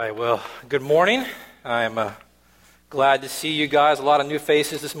All right, well, good morning. I'm glad to see you guys. A lot of new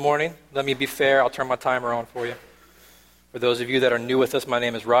faces this morning. Let me be fair. I'll turn my timer on for you. For those of you that are new with us, my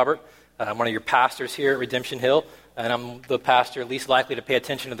name is Robert. I'm one of your pastors here at Redemption Hill, and I'm the pastor least likely to pay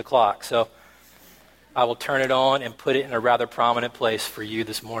attention to the clock. So I will turn it on and put it in a rather prominent place for you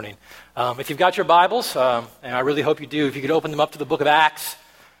this morning. If you've got your Bibles, and I really hope you do, if you could open them up to the book of Acts,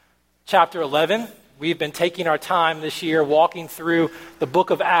 chapter 11. We've been taking our time this year walking through the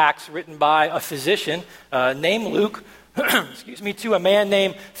book of Acts written by a physician named Luke, to a man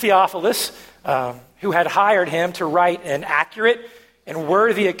named Theophilus, who had hired him to write an accurate and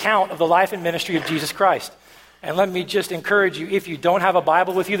worthy account of the life and ministry of Jesus Christ. And let me just encourage you, if you don't have a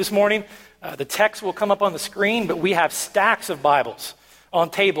Bible with you this morning, the text will come up on the screen, but we have stacks of Bibles on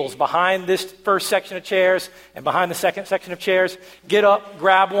tables behind this first section of chairs and behind the second section of chairs. Get up,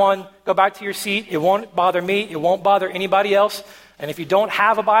 grab one, go back to your seat. It won't bother me. It won't bother anybody else. And if you don't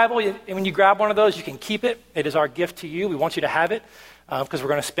have a Bible, when you grab one of those, you can keep it. It is our gift to you. We want you to have it because we're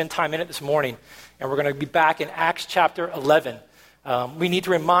going to spend time in it this morning. And we're going to be back in Acts chapter 11. We need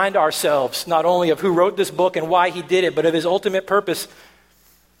to remind ourselves not only of who wrote this book and why he did it, but of his ultimate purpose.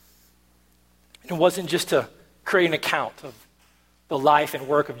 It wasn't just to create an account of the life and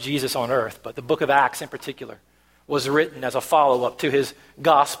work of Jesus on earth, but the book of Acts in particular was written as a follow-up to his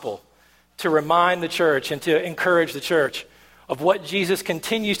gospel to remind the church and to encourage the church of what Jesus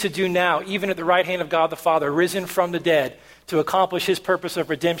continues to do now, even at the right hand of God the Father, risen from the dead to accomplish his purpose of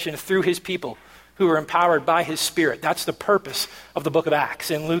redemption through his people who are empowered by his Spirit. That's the purpose of the book of Acts.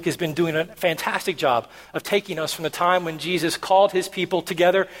 And Luke has been doing a fantastic job of taking us from the time when Jesus called his people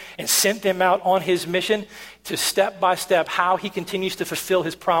together and sent them out on his mission to step by step how he continues to fulfill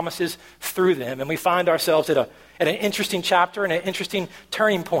his promises through them. And we find ourselves at an interesting chapter and an interesting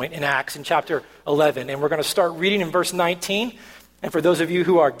turning point in Acts in chapter 11. And we're going to start reading in verse 19. And for those of you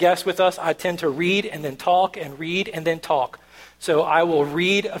who are guests with us, I tend to read and then talk and read and then talk. So I will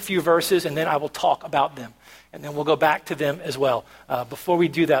read a few verses and then I will talk about them. And then we'll go back to them as well. Before we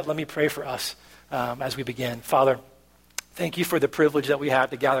do that, let me pray for us as we begin. Father, thank you for the privilege that we have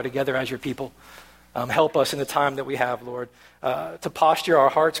to gather together as your people. Help us in the time that we have, Lord, to posture our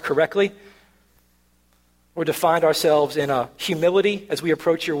hearts correctly, or to find ourselves in a humility as we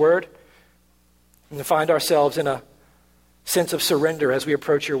approach your word, and to find ourselves in a sense of surrender as we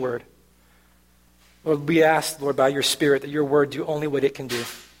approach your word. Lord, we ask, Lord, by your Spirit that your word do only what it can do,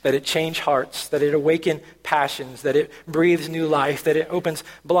 that it change hearts, that it awaken passions, that it breathes new life, that it opens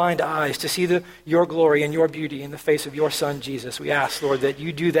blind eyes to see your glory and your beauty in the face of your Son, Jesus. We ask, Lord, that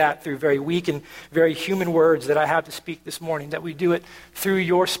you do that through very weak and very human words that I have to speak this morning, that we do it through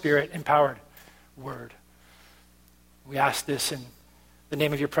your Spirit-empowered word. We ask this in the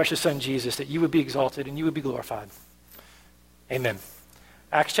name of your precious Son, Jesus, that you would be exalted and you would be glorified. Amen.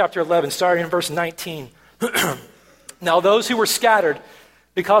 Acts chapter 11, starting in verse 19. Now those who were scattered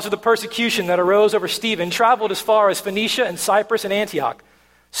because of the persecution that arose over Stephen traveled as far as Phoenicia and Cyprus and Antioch,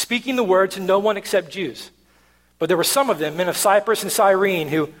 speaking the word to no one except Jews. But there were some of them, men of Cyprus and Cyrene,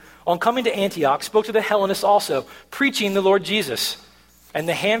 who, on coming to Antioch, spoke to the Hellenists also, preaching the Lord Jesus. And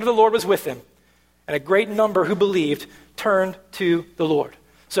the hand of the Lord was with them, and a great number who believed turned to the Lord.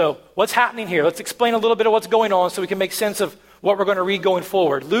 So what's happening here? Let's explain a little bit of what's going on so we can make sense of what we're going to read going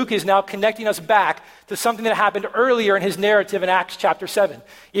forward. Luke is now connecting us back to something that happened earlier in his narrative in Acts chapter 7.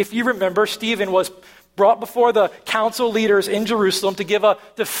 If you remember, Stephen was brought before the council leaders in Jerusalem to give a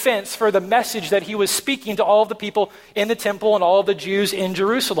defense for the message that he was speaking to all of the people in the temple and all of the Jews in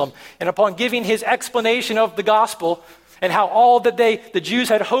Jerusalem. And upon giving his explanation of the gospel and how all that the Jews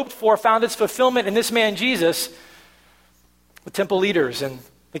had hoped for found its fulfillment in this man Jesus, the temple leaders and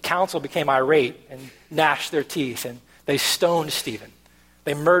the council became irate and gnashed their teeth, and they stoned Stephen.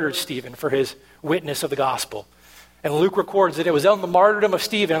 They murdered Stephen for his witness of the gospel. And Luke records that it was on the martyrdom of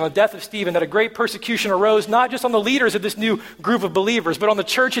Stephen, on the death of Stephen, that a great persecution arose, not just on the leaders of this new group of believers, but on the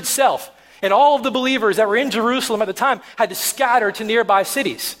church itself. And all of the believers that were in Jerusalem at the time had to scatter to nearby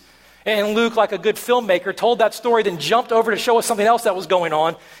cities. And Luke, like a good filmmaker, told that story, then jumped over to show us something else that was going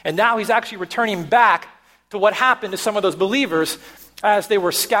on. And now he's actually returning back to what happened to some of those believers as they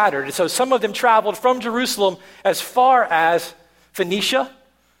were scattered. And so some of them traveled from Jerusalem as far as Phoenicia,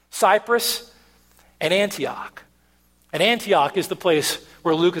 Cyprus, and Antioch. And Antioch is the place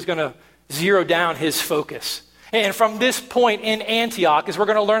where Luke is going to zero down his focus. And from this point in Antioch, as we're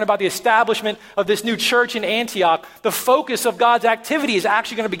going to learn about the establishment of this new church in Antioch, the focus of God's activity is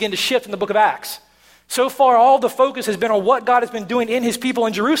actually going to begin to shift in the book of Acts. So far, all the focus has been on what God has been doing in his people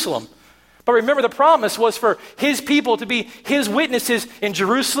in Jerusalem. But remember, the promise was for his people to be his witnesses in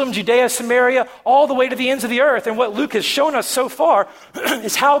Jerusalem, Judea, Samaria, all the way to the ends of the earth. And what Luke has shown us so far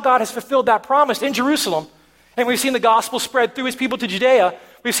is how God has fulfilled that promise in Jerusalem. And we've seen the gospel spread through his people to Judea.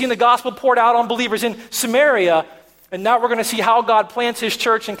 We've seen the gospel poured out on believers in Samaria. And now we're going to see how God plants his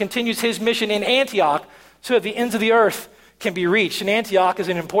church and continues his mission in Antioch so that the ends of the earth can be reached. And Antioch is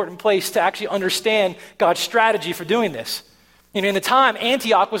an important place to actually understand God's strategy for doing this. In the time,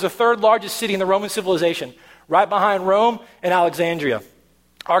 Antioch was the third largest city in the Roman civilization, right behind Rome and Alexandria.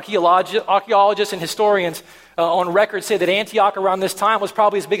 Archaeologists and historians on record say that Antioch around this time was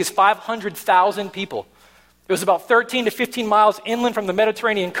probably as big as 500,000 people. It was about 13 to 15 miles inland from the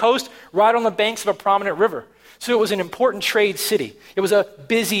Mediterranean coast, right on the banks of a prominent river. So it was an important trade city. It was a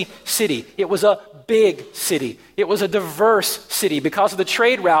busy city. It was a big city. It was a diverse city. Because of the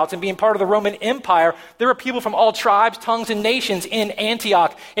trade routes and being part of the Roman Empire, there were people from all tribes, tongues, and nations in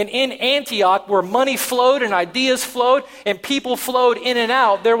Antioch. And in Antioch, where money flowed and ideas flowed and people flowed in and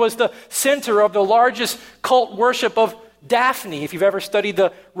out, there was the center of the largest cult worship of Daphne. If you've ever studied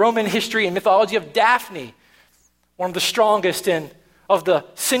the Roman history and mythology of Daphne, one of the strongest of the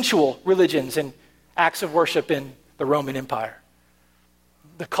sensual religions and acts of worship in the Roman Empire.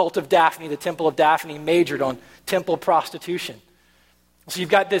 The cult of Daphne, the temple of Daphne, majored on temple prostitution. So you've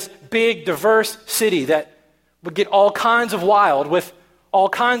got this big, diverse city that would get all kinds of wild with all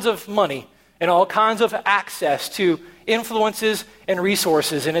kinds of money and all kinds of access to influences and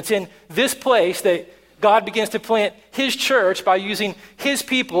resources. And it's in this place that God begins to plant his church by using his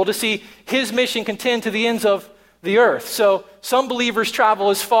people to see his mission contend to the ends of the earth. So some believers travel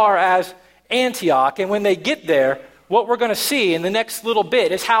as far as Antioch, and when they get there, what we're going to see in the next little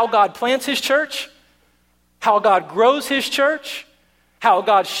bit is how God plants his church, how God grows his church, how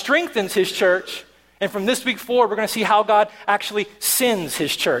God strengthens his church, and from this week forward, we're going to see how God actually sends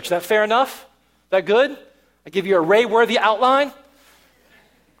his church. Is that fair enough? Is that good? I give you a Ray-worthy outline.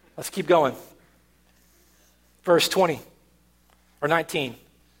 Let's keep going. Verse 20 or 19.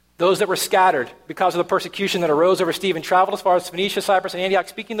 Those that were scattered because of the persecution that arose over Stephen traveled as far as Phoenicia, Cyprus, and Antioch,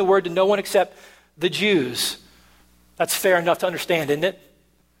 speaking the word to no one except the Jews. That's fair enough to understand, isn't it?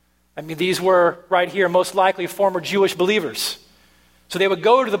 I mean, these were right here most likely former Jewish believers. So they would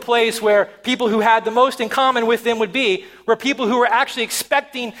go to the place where people who had the most in common with them would be, where people who were actually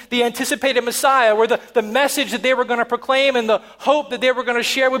expecting the anticipated Messiah, where the message that they were going to proclaim and the hope that they were going to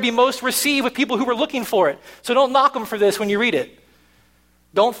share would be most received with people who were looking for it. So don't knock them for this when you read it.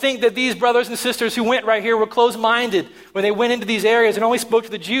 Don't think that these brothers and sisters who went right here were closed-minded when they went into these areas and only spoke to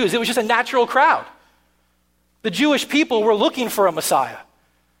the Jews. It was just a natural crowd. The Jewish people were looking for a Messiah.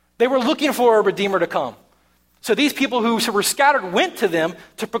 They were looking for a Redeemer to come. So these people who were scattered went to them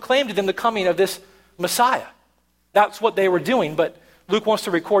to proclaim to them the coming of this Messiah. That's what they were doing, but Luke wants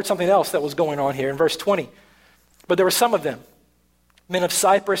to record something else that was going on here in verse 20. But there were some of them, men of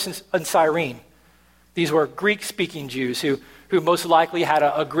Cyprus and Cyrene. These were Greek-speaking Jews who most likely had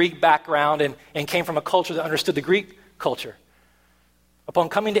a Greek background and came from a culture that understood the Greek culture. Upon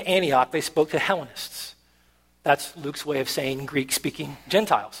coming to Antioch, they spoke to Hellenists. That's Luke's way of saying Greek-speaking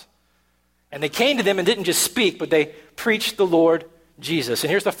Gentiles. And they came to them and didn't just speak, but they preached the Lord Jesus.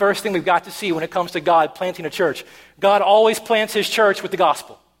 And here's the first thing we've got to see when it comes to God planting a church. God always plants his church with the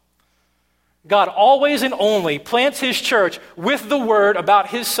gospel. God always and only plants his church with the word about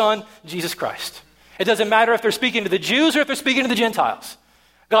his son, Jesus Christ. It doesn't matter if they're speaking to the Jews or if they're speaking to the Gentiles.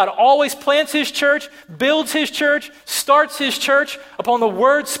 God always plants his church, builds his church, starts his church upon the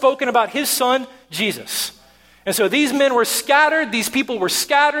word spoken about his son, Jesus. And so these men were scattered, these people were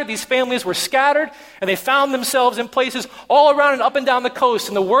scattered, these families were scattered, and they found themselves in places all around and up and down the coast.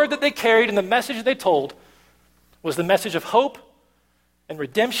 And the word that they carried and the message that they told was the message of hope and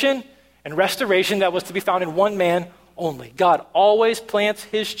redemption and restoration that was to be found in one man only. God always plants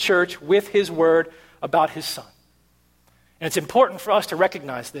his church with his word about his son. And it's important for us to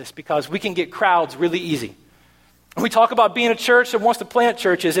recognize this because we can get crowds really easy. We talk about being a church that wants to plant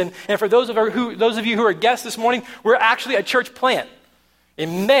churches, and for those of you who are guests this morning, we're actually a church plant.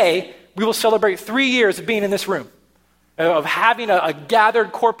 In May, we will celebrate 3 years of being in this room, of having a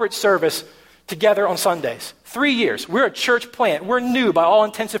gathered corporate service together on Sundays. 3 years. We're a church plant. We're new by all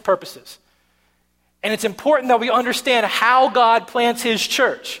intents and purposes. And it's important that we understand how God plants his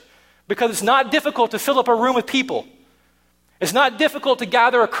church, because it's not difficult to fill up a room with people. It's not difficult to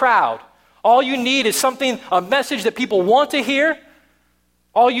gather a crowd. All you need is a message that people want to hear.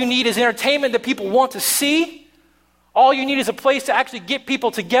 All you need is entertainment that people want to see. All you need is a place to actually get people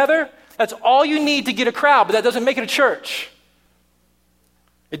together. That's all you need to get a crowd, but that doesn't make it a church.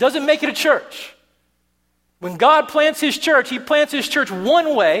 It doesn't make it a church. When God plants his church, he plants his church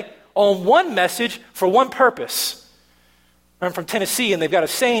one way, on one message for one purpose. I'm from Tennessee, and they've got a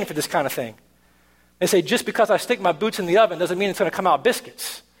saying for this kind of thing. They say, just because I stick my boots in the oven doesn't mean it's going to come out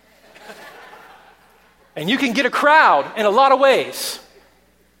biscuits. And you can get a crowd in a lot of ways.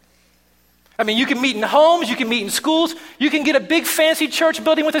 I mean, you can meet in homes, you can meet in schools, you can get a big fancy church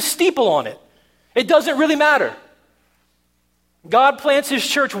building with a steeple on it. It doesn't really matter. God plants his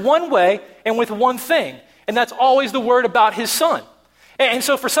church one way and with one thing, and that's always the word about his son. And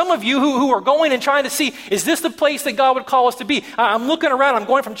so for some of you who are going and trying to see, is this the place that God would call us to be? I'm looking around, I'm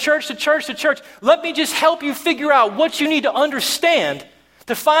going from church to church to church. Let me just help you figure out what you need to understand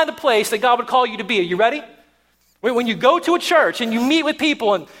to find the place that God would call you to be. Are you ready? When you go to a church and you meet with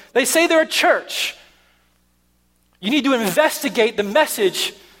people and they say they're a church, you need to investigate the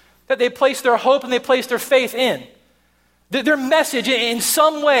message that they place their hope and they place their faith in. Their message in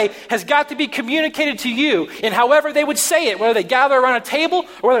some way has got to be communicated to you in however they would say it, whether they gather around a table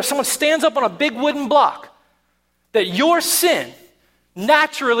or whether someone stands up on a big wooden block. That your sin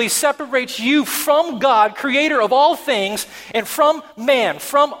naturally separates you from God, creator of all things, and from man,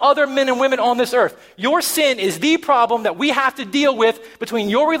 from other men and women on this earth. Your sin is the problem that we have to deal with between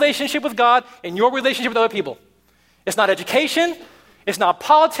your relationship with God and your relationship with other people. It's not education. It's not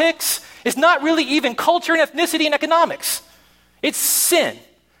politics. It's not really even culture and ethnicity and economics. It's sin.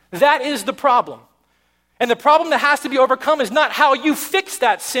 That is the problem. And the problem that has to be overcome is not how you fix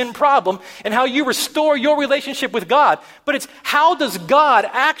that sin problem and how you restore your relationship with God, but it's how does God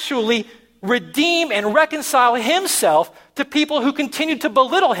actually redeem and reconcile himself to people who continue to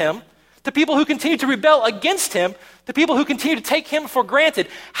belittle him, to people who continue to rebel against him, to people who continue to take him for granted.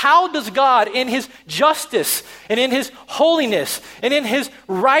 How does God, in his justice and in his holiness and in his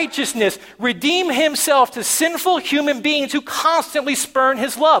righteousness, redeem himself to sinful human beings who constantly spurn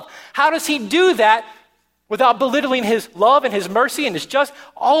his love? How does he do that without belittling his love and his mercy and his justice,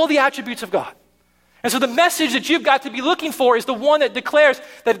 all the attributes of God? And so the message that you've got to be looking for is the one that declares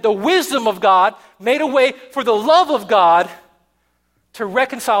that the wisdom of God made a way for the love of God to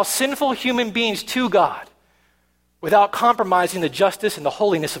reconcile sinful human beings to God without compromising the justice and the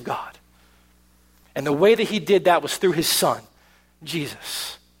holiness of God. And the way that he did that was through his son,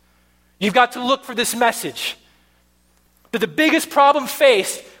 Jesus. You've got to look for this message. That the biggest problem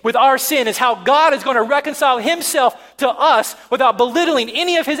faced with our sin is how God is going to reconcile himself to us without belittling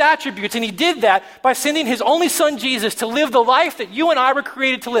any of his attributes. And he did that by sending his only son, Jesus, to live the life that you and I were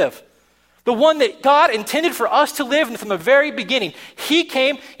created to live. The one that God intended for us to live from the very beginning. He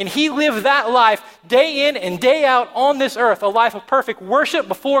came and he lived that life day in and day out on this earth, a life of perfect worship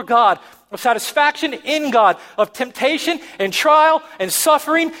before God, of satisfaction in God, of temptation and trial and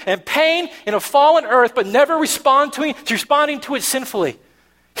suffering and pain in a fallen earth, but never responding to it sinfully.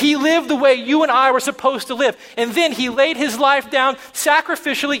 He lived the way you and I were supposed to live. And then he laid his life down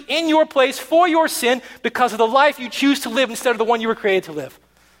sacrificially in your place for your sin because of the life you choose to live instead of the one you were created to live.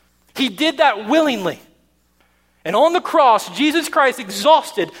 He did that willingly. And on the cross, Jesus Christ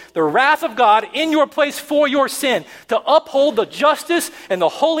exhausted the wrath of God in your place for your sin to uphold the justice and the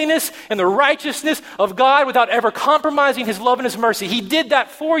holiness and the righteousness of God without ever compromising his love and his mercy. He did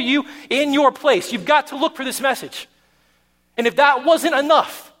that for you in your place. You've got to look for this message. And if that wasn't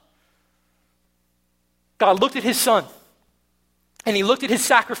enough, God looked at his son. And he looked at his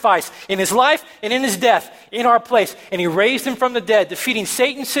sacrifice in his life and in his death in our place. And he raised him from the dead, defeating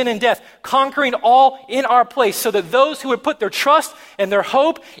Satan, sin, and death, conquering all in our place, so that those who would put their trust and their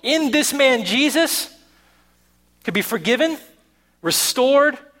hope in this man, Jesus, could be forgiven,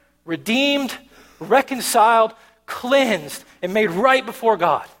 restored, redeemed, reconciled, cleansed, and made right before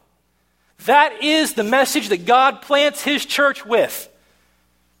God. That is the message that God plants his church with.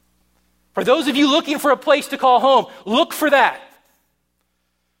 For those of you looking for a place to call home, look for that.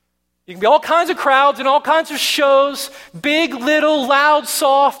 You can be all kinds of crowds and all kinds of shows, big, little, loud,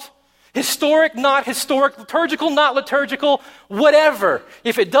 soft, historic, not historic, liturgical, not liturgical, whatever.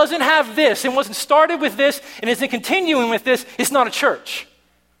 If it doesn't have this and wasn't started with this and isn't continuing with this, it's not a church.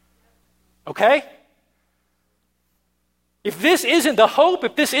 Okay? If this isn't the hope,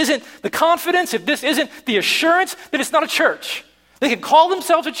 if this isn't the confidence, if this isn't the assurance, then it's not a church. They can call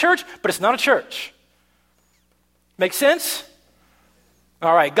themselves a church, but it's not a church. Make sense?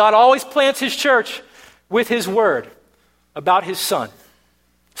 All right, God always plants his church with his word about his son.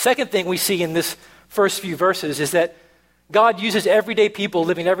 Second thing we see in this first few verses is that God uses everyday people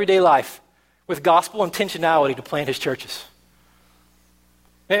living everyday life with gospel intentionality to plant his churches.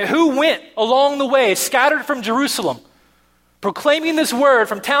 And who went along the way, scattered from Jerusalem, proclaiming this word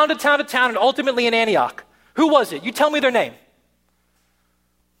from town to town to town and ultimately in Antioch? Who was it? You tell me their name.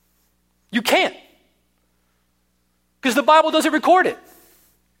 You can't. Because the Bible doesn't record it.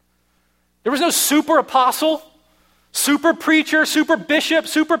 There was no super apostle, super preacher, super bishop,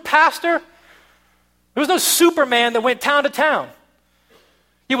 super pastor. There was no Superman that went town to town.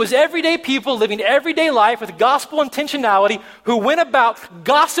 It was everyday people living everyday life with gospel intentionality who went about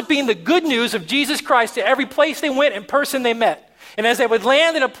gossiping the good news of Jesus Christ to every place they went and person they met. And as they would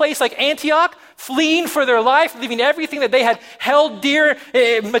land in a place like Antioch, fleeing for their life, leaving everything that they had held dear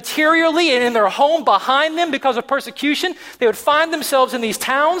materially and in their home behind them because of persecution, they would find themselves in these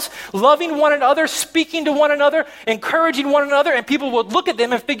towns, loving one another, speaking to one another, encouraging one another, and people would look at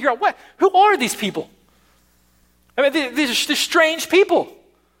them and figure out, who are these people? I mean, these are strange people.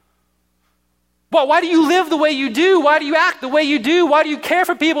 Well, why do you live the way you do? Why do you act the way you do? Why do you care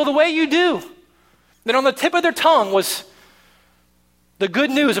for people the way you do? And on the tip of their tongue was the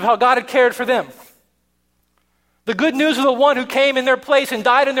good news of how God had cared for them. The good news of the one who came in their place and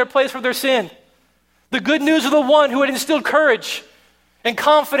died in their place for their sin. The good news of the one who had instilled courage and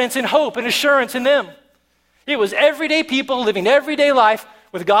confidence and hope and assurance in them. It was everyday people living everyday life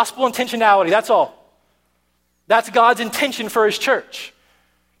with gospel intentionality. That's all. That's God's intention for his church.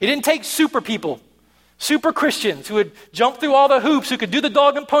 He didn't take super people, super Christians who would jump through all the hoops, who could do the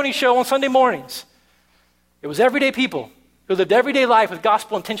dog and pony show on Sunday mornings. It was everyday people who lived everyday life with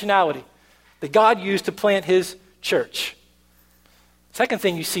gospel intentionality that God used to plant his church. Second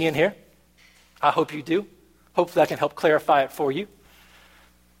thing you see in here, I hope you do. Hopefully I can help clarify it for you.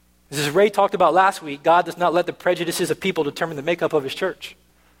 As Ray talked about last week, God does not let the prejudices of people determine the makeup of his church.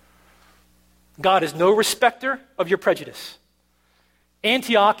 God is no respecter of your prejudice.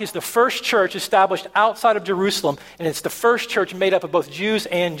 Antioch is the first church established outside of Jerusalem, and it's the first church made up of both Jews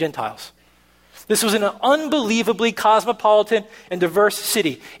and Gentiles. This was an unbelievably cosmopolitan and diverse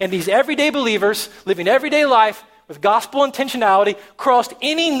city, and these everyday believers living everyday life with gospel intentionality crossed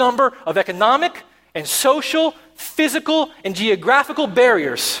any number of economic and social, physical, and geographical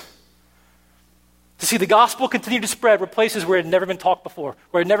barriers to see the gospel continue to spread where places where it had never been taught before,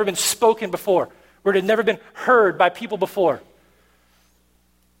 where it had never been spoken before, where it had never been heard by people before.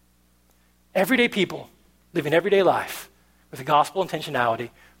 Everyday people living everyday life with a gospel intentionality,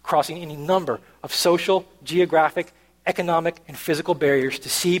 crossing any number of social, geographic, economic, and physical barriers to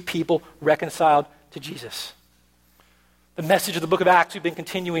see people reconciled to Jesus. The message of the book of Acts we've been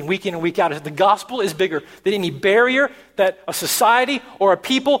continuing week in and week out is that the gospel is bigger than any barrier that a society or a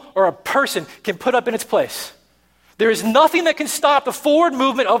people or a person can put up in its place. There is nothing that can stop the forward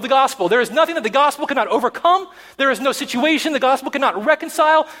movement of the gospel. There is nothing that the gospel cannot overcome. There is no situation the gospel cannot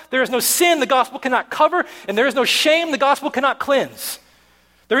reconcile. There is no sin the gospel cannot cover. And there is no shame the gospel cannot cleanse.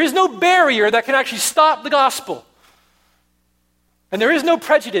 There is no barrier that can actually stop the gospel. And there is no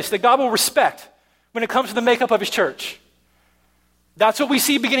prejudice that God will respect when it comes to the makeup of his church. That's what we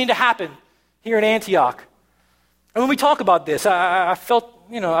see beginning to happen here in Antioch. And when we talk about this, I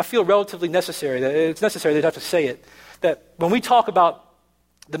feel relatively necessary, that it's necessary that I have to say it, that when we talk about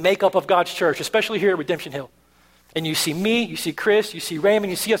the makeup of God's church, especially here at Redemption Hill, and you see me, you see Chris, you see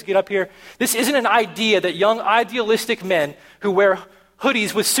Raymond, you see us get up here, this isn't an idea that young idealistic men who wear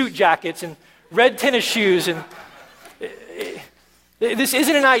hoodies with suit jackets and red tennis shoes, and this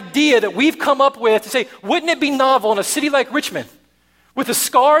isn't an idea that we've come up with to say, wouldn't it be novel in a city like Richmond, with the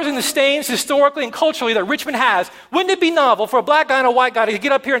scars and the stains historically and culturally that Richmond has, wouldn't it be novel for a black guy and a white guy to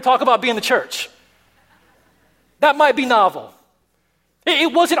get up here and talk about being the church? That might be novel.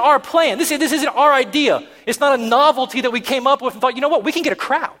 It wasn't our plan. This isn't our idea. It's not a novelty that we came up with and thought, you know what, we can get a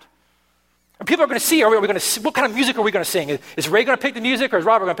crowd. And people are going to see, what kind of music are we going to sing? Is Ray going to pick the music or is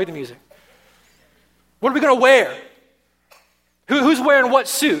Robert going to pick the music? What are we going to wear? Who's wearing what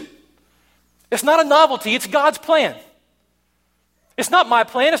suit? It's not a novelty, it's God's plan. It's not my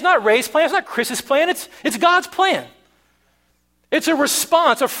plan, it's not Ray's plan, it's not Chris's plan, it's God's plan. It's a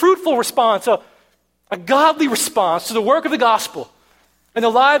response, a fruitful response, a godly response to the work of the gospel in the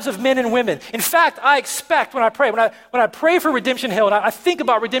lives of men and women. In fact, I expect when I pray for Redemption Hill, and I think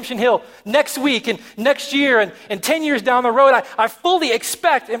about Redemption Hill next week and next year and 10 years down the road, I fully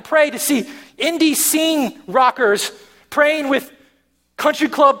expect and pray to see indie scene rockers praying with country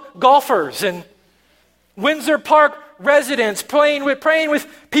club golfers and Windsor Park residents praying with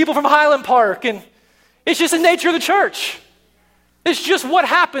people from Highland Park. And it's just the nature of the church. It's just what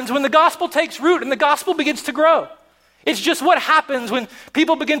happens when the gospel takes root and the gospel begins to grow. It's just what happens when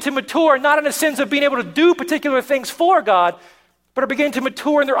people begin to mature, not in a sense of being able to do particular things for God, but are beginning to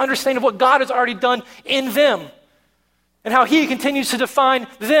mature in their understanding of what God has already done in them and how he continues to define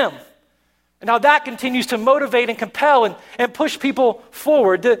them and how that continues to motivate and compel and push people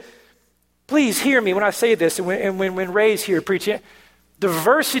forward. Please hear me when I say this, and when Ray's here preaching.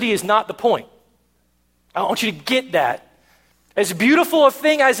 Diversity is not the point. I want you to get that. As beautiful a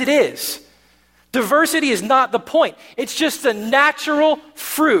thing as it is Diversity is not the point. It's just the natural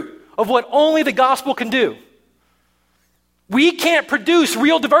fruit of what only the gospel can do. We can't produce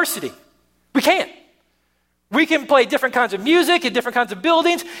real diversity. We can't. We can play different kinds of music in different kinds of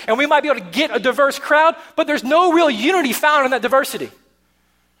buildings, and we might be able to get a diverse crowd, but there's no real unity found in that diversity.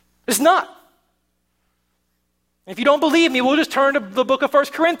 It's not. If you don't believe me, we'll just turn to the book of 1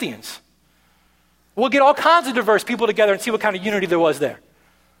 Corinthians. We'll get all kinds of diverse people together and see what kind of unity there was there.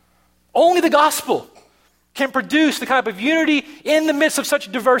 Only the gospel can produce the kind of unity in the midst of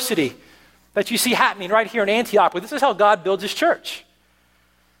such diversity that you see happening right here in Antioch. This is how God builds his church.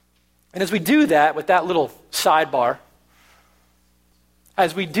 And as we do that, with that little sidebar,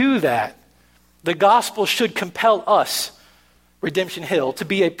 as we do that, the gospel should compel us, Redemption Hill, to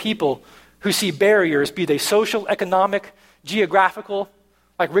be a people who see barriers, be they social, economic, geographical,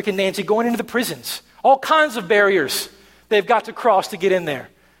 like Rick and Nancy going into the prisons. All kinds of barriers they've got to cross to get in there.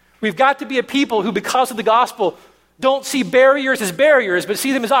 We've got to be a people who, because of the gospel, don't see barriers as barriers, but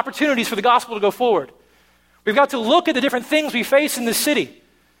see them as opportunities for the gospel to go forward. We've got to look at the different things we face in this city,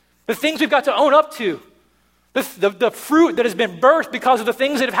 the things we've got to own up to, the fruit that has been birthed because of the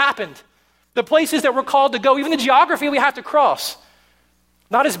things that have happened, the places that we're called to go, even the geography we have to cross,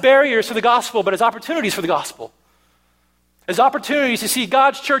 not as barriers for the gospel, but as opportunities for the gospel, as opportunities to see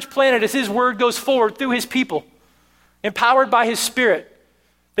God's church planted as his word goes forward through his people, empowered by his Spirit,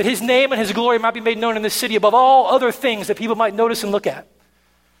 that his name and his glory might be made known in this city above all other things that people might notice and look at.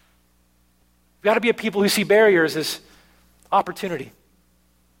 We've got to be a people who see barriers as opportunity.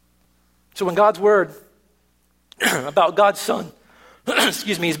 So when God's word about God's Son,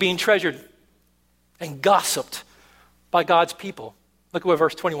 is being treasured and gossiped by God's people, look at what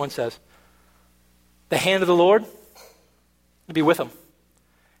verse 21 says. The hand of the Lord will be with them,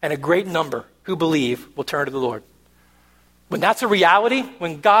 and a great number who believe will turn to the Lord. When that's a reality,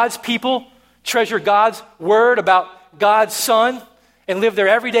 when God's people treasure God's word about God's Son and live their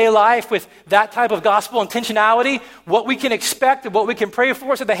everyday life with that type of gospel intentionality, what we can expect and what we can pray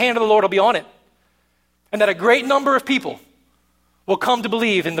for is that the hand of the Lord will be on it. And that a great number of people will come to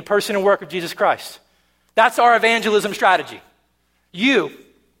believe in the person and work of Jesus Christ. That's our evangelism strategy. You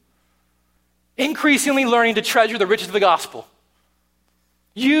increasingly learning to treasure the riches of the gospel.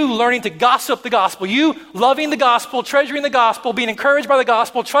 You learning to gossip the gospel. You loving the gospel, treasuring the gospel, being encouraged by the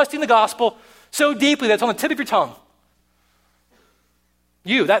gospel, trusting the gospel so deeply that it's on the tip of your tongue.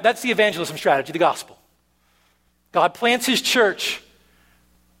 That's the evangelism strategy, the gospel. God plants his church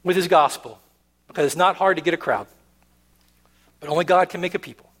with his gospel because it's not hard to get a crowd. But only God can make a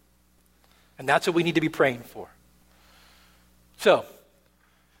people. And that's what we need to be praying for. So,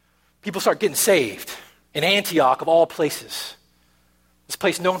 people start getting saved in Antioch of all places. This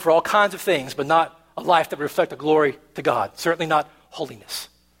place known for all kinds of things, but not a life that would reflect the glory to God. Certainly not holiness.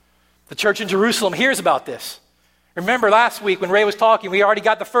 The church in Jerusalem hears about this. Remember last week when Ray was talking, we already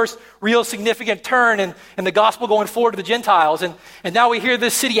got the first real significant turn in the gospel going forward to the Gentiles. And now we hear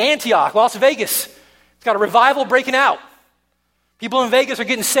this city, Antioch, Las Vegas. It's got a revival breaking out. People in Vegas are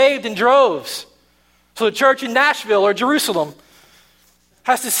getting saved in droves. So the church in Nashville or Jerusalem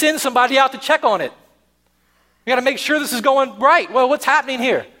has to send somebody out to check on it. We got to make sure this is going right. Well, what's happening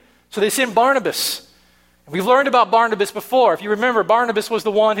here? So they send Barnabas. We've learned about Barnabas before. If you remember, Barnabas was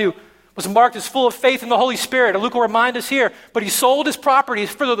the one who was marked as full of faith in the Holy Spirit. And Luke will remind us here. But he sold his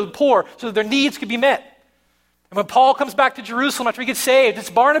properties for the poor so that their needs could be met. And when Paul comes back to Jerusalem after he gets saved, it's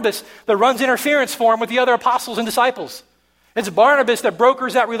Barnabas that runs interference for him with the other apostles and disciples. It's Barnabas that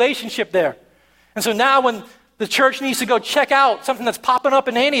brokers that relationship there. And so now when the church needs to go check out something that's popping up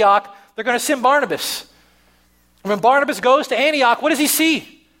in Antioch, they're going to send Barnabas. And when Barnabas goes to Antioch, what does he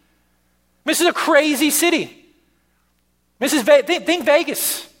see? This is a crazy city. Think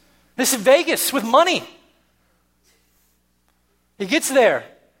Vegas. This is Vegas with money. He gets there.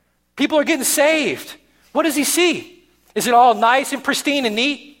 People are getting saved. What does he see? Is it all nice and pristine and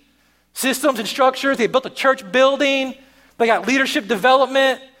neat? Systems and structures. They built a church building. They got leadership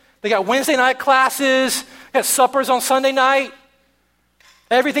development. They got Wednesday night classes. They got suppers on Sunday night.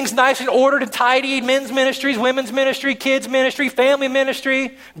 Everything's nice and ordered and tidy. Men's ministries, women's ministry, kids ministry, family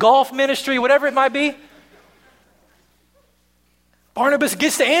ministry, golf ministry, whatever it might be. Barnabas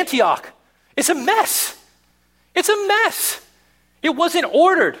gets to Antioch. It's a mess. It's a mess. It wasn't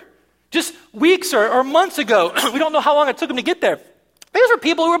ordered. Just weeks or months ago, we don't know how long it took them to get there. These were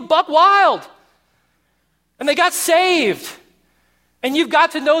people who were buck wild. And they got saved. And you've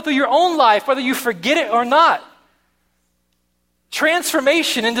got to know through your own life, whether you forget it or not,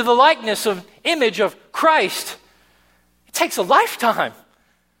 transformation into the likeness of image of Christ, it takes a lifetime.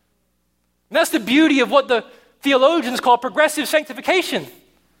 And that's the beauty of what the theologians call progressive sanctification.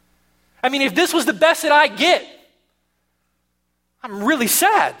 I mean, if this was the best that I get, I'm really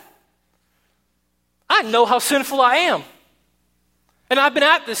sad. I know how sinful I am. And I've been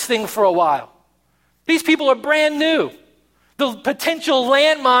at this thing for a while. These people are brand new. The potential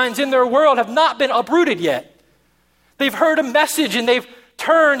landmines in their world have not been uprooted yet. They've heard a message and they've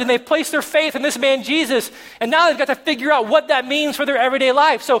turned and they've placed their faith in this man Jesus, and now they've got to figure out what that means for their everyday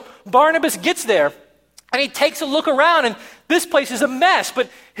life. So Barnabas gets there and he takes a look around, and this place is a mess. But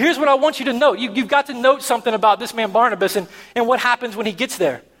here's what I want you to note. You've got to note something about this man Barnabas and what happens when he gets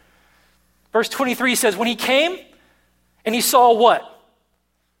there. Verse 23 says, when he came and he saw what?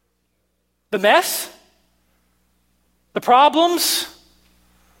 The mess? The problems?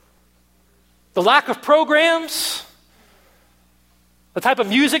 The lack of programs? The type of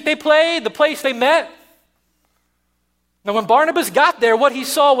music they played, the place they met. Now, when Barnabas got there, what he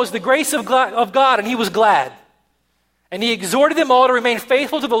saw was the grace of God, and he was glad. And he exhorted them all to remain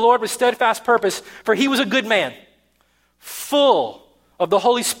faithful to the Lord with steadfast purpose, for he was a good man, full of the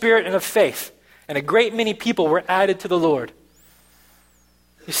Holy Spirit and of faith. And a great many people were added to the Lord.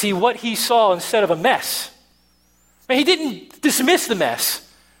 You see, what he saw instead of a mess, I mean, he didn't dismiss the mess.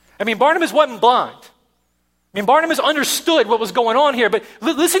 I mean, Barnabas wasn't blind. I mean, Barnabas understood what was going on here, but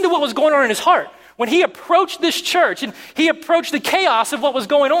listen to what was going on in his heart. When he approached this church and he approached the chaos of what was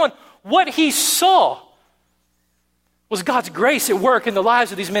going on, what he saw was God's grace at work in the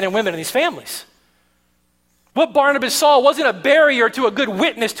lives of these men and women and these families. What Barnabas saw wasn't a barrier to a good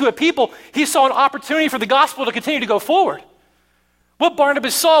witness to a people. He saw an opportunity for the gospel to continue to go forward. What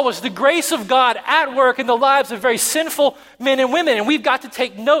Barnabas saw was the grace of God at work in the lives of very sinful men and women, and we've got to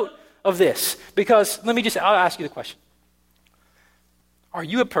take note of this, because I'll ask you the question. Are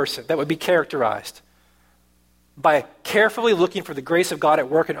you a person that would be characterized by carefully looking for the grace of God at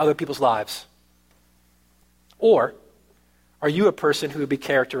work in other people's lives? Or are you a person who would be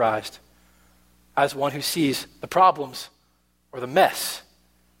characterized as one who sees the problems or the mess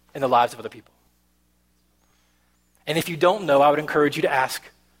in the lives of other people? And if you don't know, I would encourage you to ask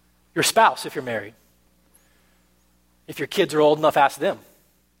your spouse if you're married. If your kids are old enough, ask them.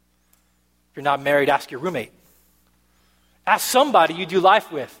 If you're not married, ask your roommate. Ask somebody you do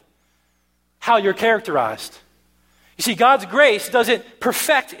life with how you're characterized. You see, God's grace doesn't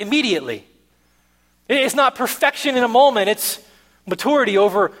perfect immediately. It's not perfection in a moment. It's maturity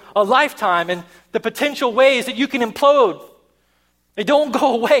over a lifetime and the potential ways that you can implode. They don't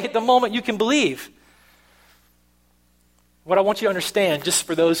go away at the moment you can believe. What I want you to understand, just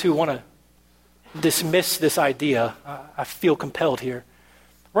for those who want to dismiss this idea, I feel compelled here.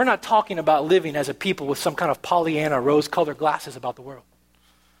 We're not talking about living as a people with some kind of Pollyanna rose-colored glasses about the world.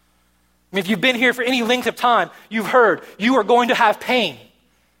 I mean, if you've been here for any length of time, you've heard you are going to have pain.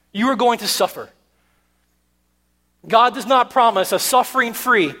 You are going to suffer. God does not promise a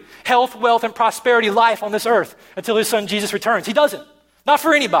suffering-free health, wealth, and prosperity life on this earth until his son Jesus returns. He doesn't. Not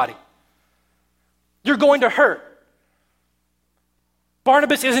for anybody. You're going to hurt.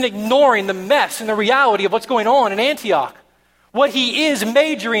 Barnabas isn't ignoring the mess and the reality of what's going on in Antioch. What he is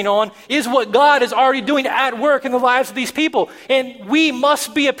majoring on is what God is already doing at work in the lives of these people. And we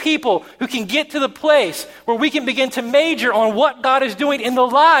must be a people who can get to the place where we can begin to major on what God is doing in the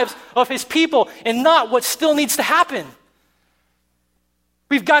lives of his people and not what still needs to happen.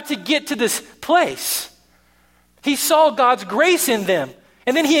 We've got to get to this place. He saw God's grace in them,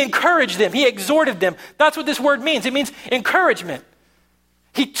 and then he encouraged them. He exhorted them. That's what this word means. It means encouragement.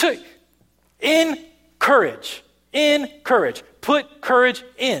 He took encourage. Put courage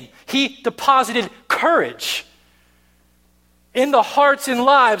in. He deposited courage in the hearts and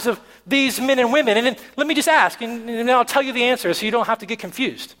lives of these men and women. And then, let me just ask, and then I'll tell you the answer so you don't have to get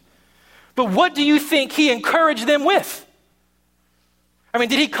confused. But what do you think he encouraged them with? I mean,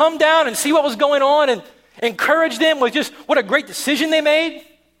 did he come down and see what was going on and encourage them with just what a great decision they made?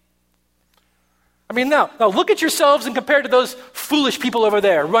 I mean, now look at yourselves and compare to those foolish people over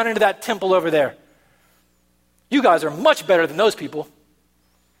there running to that temple over there. You guys are much better than those people.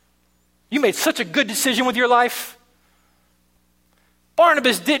 You made such a good decision with your life.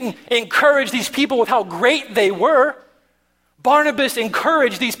 Barnabas didn't encourage these people with how great they were. Barnabas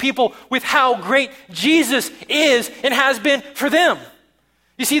encouraged these people with how great Jesus is and has been for them.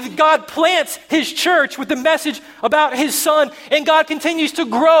 You see, God plants his church with the message about his son, and God continues to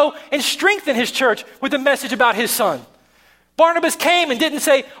grow and strengthen his church with the message about his son. Barnabas came and didn't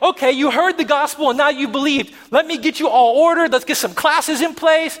say, okay, you heard the gospel and now you believed. Let me get you all ordered. Let's get some classes in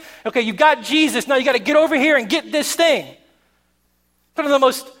place. Okay, you got Jesus. Now you got to get over here and get this thing. One of the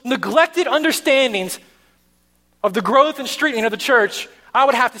most neglected understandings of the growth and strengthening of the church, I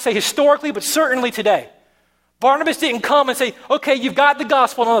would have to say historically, but certainly today. Barnabas didn't come and say, okay, you've got the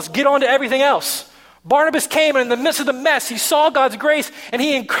gospel, now let's get on to everything else. Barnabas came, and in the midst of the mess, he saw God's grace, and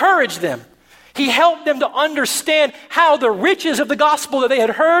he encouraged them. He helped them to understand how the riches of the gospel that they had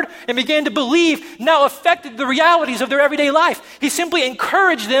heard and began to believe now affected the realities of their everyday life. He simply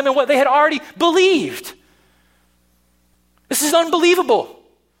encouraged them in what they had already believed. This is unbelievable.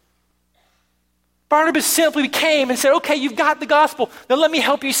 Barnabas simply came and said, okay, you've got the gospel. Now let me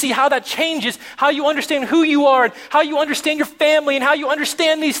help you see how that changes, how you understand who you are, and how you understand your family, and how you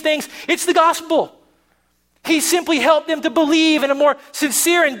understand these things. It's the gospel. He simply helped them to believe in a more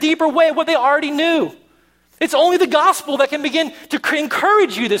sincere and deeper way what they already knew. It's only the gospel that can begin to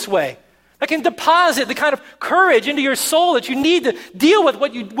encourage you this way, that can deposit the kind of courage into your soul that you need to deal with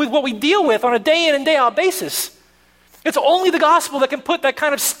what we deal with on a day in and day out basis. It's only the gospel that can put that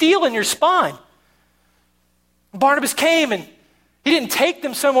kind of steel in your spine. Barnabas came and he didn't take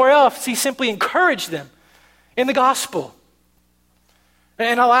them somewhere else. He simply encouraged them in the gospel.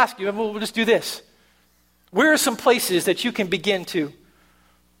 And I'll ask you, we'll just do this. Where are some places that you can begin to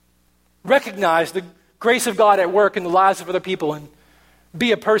recognize the grace of God at work in the lives of other people and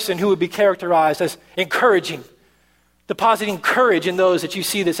be a person who would be characterized as encouraging, depositing courage in those that you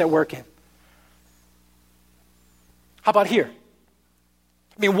see this at work in? How about here?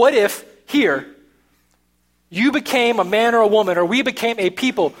 I mean, what if here you became a man or a woman, or we became a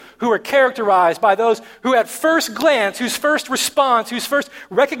people who are characterized by those who at first glance, whose first response, whose first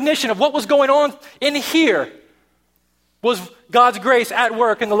recognition of what was going on in here was God's grace at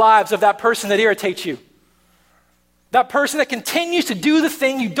work in the lives of that person that irritates you. That person that continues to do the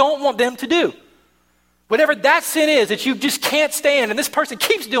thing you don't want them to do. Whatever that sin is that you just can't stand, and this person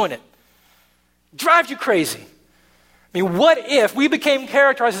keeps doing it. Drives you crazy. I mean, what if we became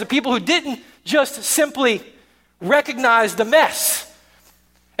characterized as a people who didn't just simply recognize the mess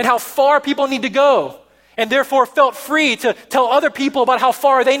and how far people need to go, and therefore felt free to tell other people about how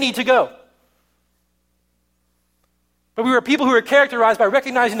far they need to go? But we were people who were characterized by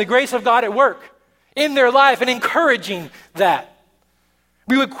recognizing the grace of God at work in their life and encouraging that.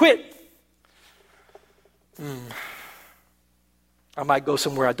 We would quit. I might go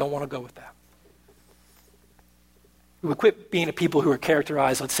somewhere I don't want to go with that. We would quit being a people who are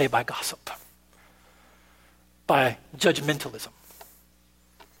characterized, let's say, by gossip, by judgmentalism.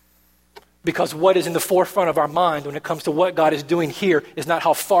 Because what is in the forefront of our mind when it comes to what God is doing here is not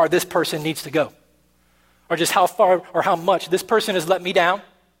how far this person needs to go, or just how far or how much this person has let me down.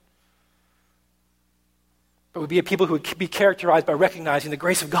 But we'd be a people who would be characterized by recognizing the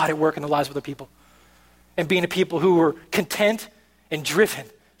grace of God at work in the lives of other people, and being a people who were content and driven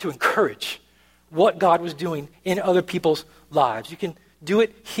to encourage what God was doing in other people's lives. You can do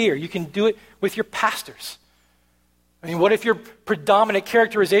it here. You can do it with your pastors. I mean, what if your predominant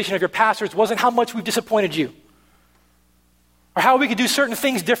characterization of your pastors wasn't how much we've disappointed you? Or how we could do certain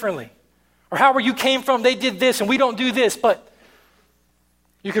things differently? Or how where you came from, they did this and we don't do this, but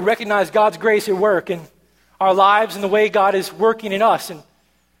you could recognize God's grace at work in our lives and the way God is working in us and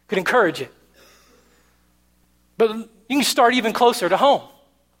could encourage it. But you can start even closer to home.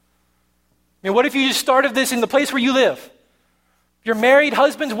 I mean, what if you just started this in the place where you live? You're married,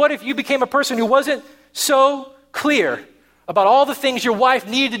 husbands, what if you became a person who wasn't so clear about all the things your wife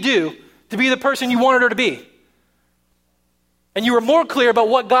needed to do to be the person you wanted her to be? And you were more clear about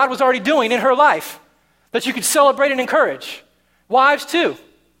what God was already doing in her life that you could celebrate and encourage. Wives too.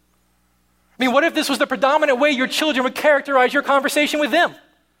 I mean, what if this was the predominant way your children would characterize your conversation with them?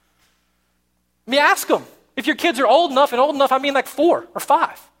 I mean, ask them. If your kids are old enough, and old enough, I mean like 4 or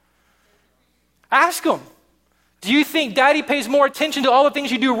 5. Ask them, do you think daddy pays more attention to all the things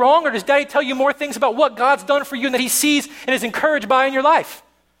you do wrong, or does daddy tell you more things about what God's done for you and that he sees and is encouraged by in your life?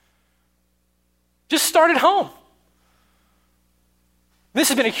 Just start at home. This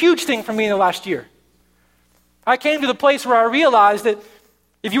has been a huge thing for me in the last year. I came to the place where I realized that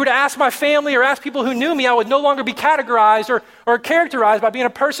if you were to ask my family or ask people who knew me, I would no longer be categorized or characterized by being a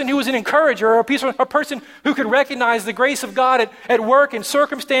person who was an encourager or a person who could recognize the grace of God at work in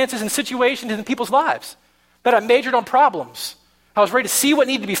circumstances and situations in people's lives. That I majored on problems. I was ready to see what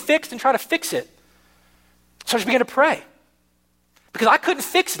needed to be fixed and try to fix it. So I just began to pray. Because I couldn't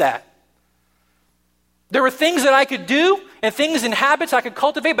fix that. There were things that I could do and things and habits I could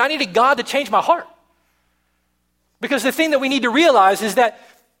cultivate, but I needed God to change my heart. Because the thing that we need to realize is that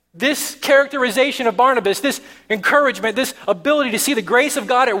this characterization of Barnabas, this encouragement, this ability to see the grace of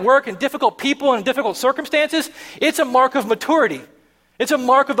God at work in difficult people and difficult circumstances, it's a mark of maturity. It's a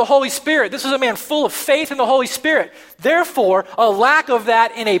mark of the Holy Spirit. This is a man full of faith in the Holy Spirit. Therefore, a lack of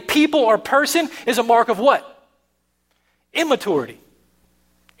that in a people or person is a mark of what? Immaturity.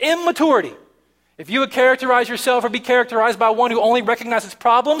 Immaturity. If you would characterize yourself or be characterized by one who only recognizes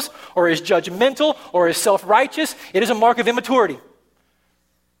problems or is judgmental or is self-righteous, it is a mark of immaturity.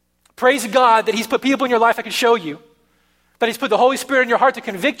 Praise God that he's put people in your life that can show you, that he's put the Holy Spirit in your heart to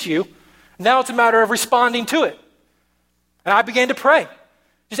convict you. Now it's a matter of responding to it. And I began to pray,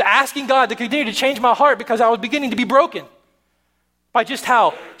 just asking God to continue to change my heart because I was beginning to be broken by just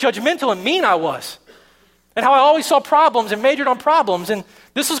how judgmental and mean I was. And how I always saw problems and majored on problems. And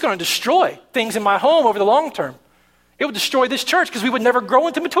this was going to destroy things in my home over the long term. It would destroy this church because we would never grow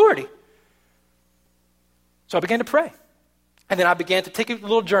into maturity. So I began to pray. And then I began to take a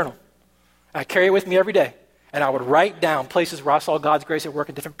little journal. I carry it with me every day. And I would write down places where I saw God's grace at work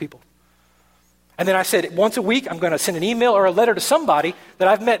in different people. And then I said, once a week, I'm going to send an email or a letter to somebody that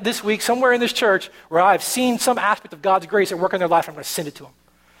I've met this week somewhere in this church where I've seen some aspect of God's grace at work in their life. I'm going to send it to them.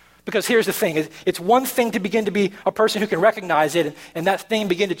 Because here's the thing, it's one thing to begin to be a person who can recognize it and that thing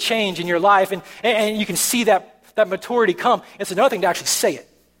begin to change in your life and you can see that maturity come. It's another thing to actually say it.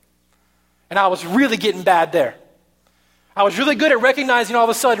 And I was really getting bad there. I was really good at recognizing all of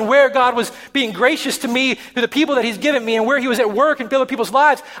a sudden where God was being gracious to me, to the people that he's given me, and where he was at work in other people's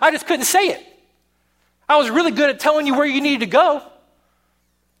lives. I just couldn't say it. I was really good at telling you where you needed to go.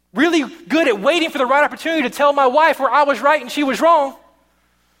 Really good at waiting for the right opportunity to tell my wife where I was right and she was wrong.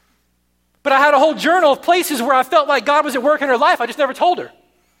 But I had a whole journal of places where I felt like God was at work in her life. I just never told her.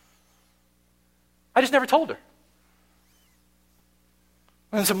 I just never told her.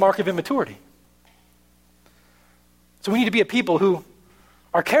 And it's a mark of immaturity. So we need to be a people who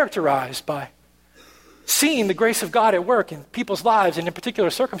are characterized by seeing the grace of God at work in people's lives and in particular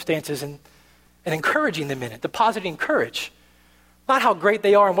circumstances and encouraging them in it, depositing courage. Not how great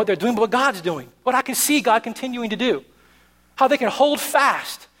they are and what they're doing, but what God's doing. What I can see God continuing to do. How they can hold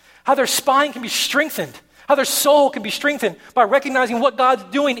fast. How their spine can be strengthened. How their soul can be strengthened by recognizing what God's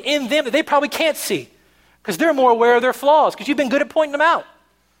doing in them that they probably can't see. Because they're more aware of their flaws, because you've been good at pointing them out.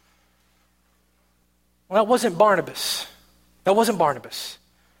 Well, that wasn't Barnabas. That wasn't Barnabas.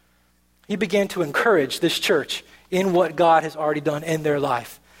 He began to encourage this church in what God has already done in their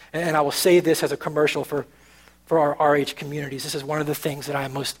life. And I will say this as a commercial for our RH communities. This is one of the things that I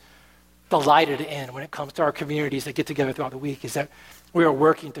am most delighted in when it comes to our communities that get together throughout the week, is that we are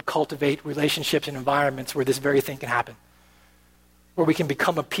working to cultivate relationships and environments where this very thing can happen. Where we can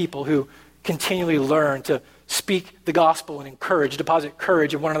become a people who continually learn to speak the gospel and encourage, deposit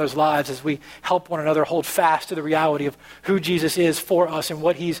courage in one another's lives as we help one another hold fast to the reality of who Jesus is for us and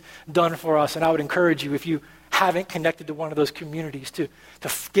what he's done for us. And I would encourage you, if you haven't connected to one of those communities, to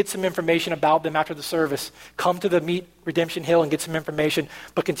get some information about them after the service. Come to the Meet Redemption Hill and get some information,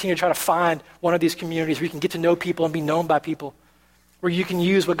 but continue to try to find one of these communities where you can get to know people and be known by people, where you can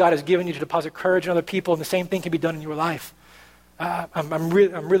use what God has given you to deposit courage in other people, and the same thing can be done in your life. I'm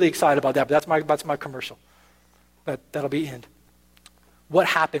really excited about that, but that's my commercial. That'll be end. What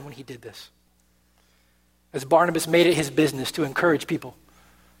happened when he did this? As Barnabas made it his business to encourage people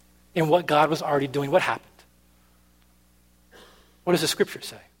in what God was already doing, what happened? What does the scripture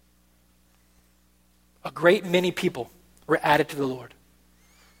say? A great many people were added to the Lord.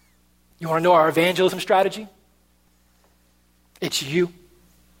 You want to know our evangelism strategy? It's you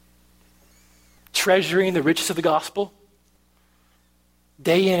treasuring the riches of the gospel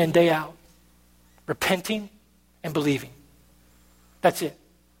day in and day out, repenting and believing. That's it.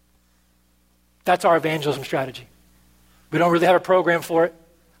 That's our evangelism strategy. We don't really have a program for it.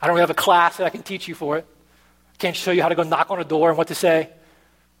 I don't really have a class that I can teach you for it. I can't show you how to go knock on a door and what to say.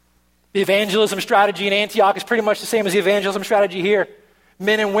 The evangelism strategy in Antioch is pretty much the same as the evangelism strategy here.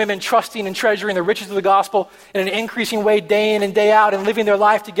 Men and women trusting and treasuring the riches of the gospel in an increasing way day in and day out and living their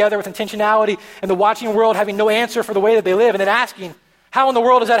life together with intentionality, and the watching world having no answer for the way that they live and then asking, how in the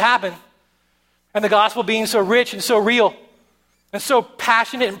world does that happen? And the gospel being so rich and so real and so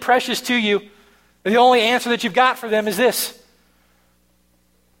passionate and precious to you, the only answer that you've got for them is this.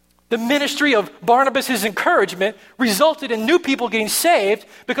 The ministry of Barnabas' encouragement resulted in new people getting saved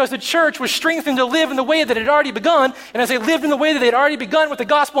because the church was strengthened to live in the way that it had already begun. And as they lived in the way that they had already begun with the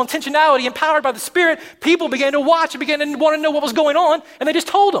gospel intentionality, empowered by the Spirit, people began to watch and began to want to know what was going on, and they just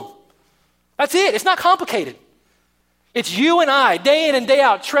told them. That's it. It's not complicated. It's you and I, day in and day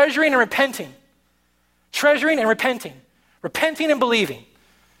out, treasuring and repenting. Treasuring and repenting. Repenting and believing.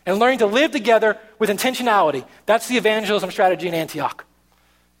 And learning to live together with intentionality. That's the evangelism strategy in Antioch.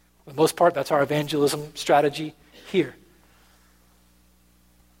 For the most part, that's our evangelism strategy here.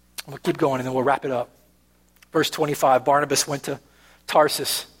 We'll keep going and then we'll wrap it up. Verse 25, Barnabas went to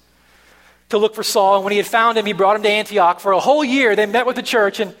Tarsus to look for Saul, and when he had found him, he brought him to Antioch. For a whole year, they met with the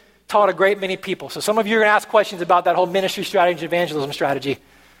church and taught a great many people. So some of you are going to ask questions about that whole ministry strategy and evangelism strategy.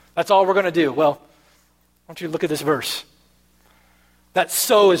 That's all we're going to do. Well, want you to look at this verse. That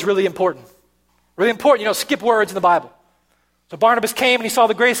so is really important. Really important. Skip words in the Bible. So Barnabas came and he saw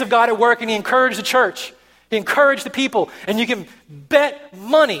the grace of God at work and he encouraged the church. He encouraged the people. And you can bet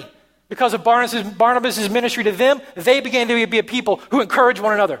money because of Barnabas' ministry to them, they began to be a people who encouraged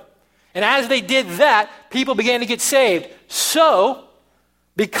one another. And as they did that, people began to get saved. So,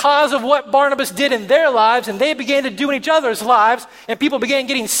 because of what Barnabas did in their lives, and they began to do in each other's lives, and people began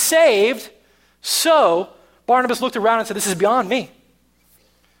getting saved, so Barnabas looked around and said, this is beyond me.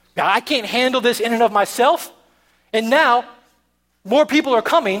 Now, I can't handle this in and of myself. And now, more people are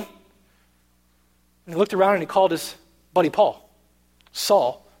coming. And he looked around and he called his buddy Paul,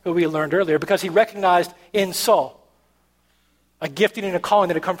 Saul, who we learned earlier, because he recognized in Saul a gifting and a calling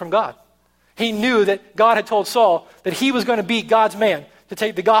that had come from God. He knew that God had told Saul that he was going to be God's man to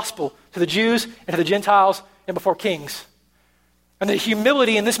take the gospel to the Jews and to the Gentiles and before kings. And the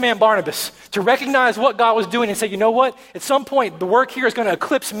humility in this man Barnabas to recognize what God was doing and say, you know what? At some point, the work here is going to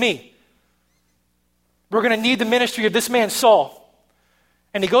eclipse me. We're going to need the ministry of this man Saul.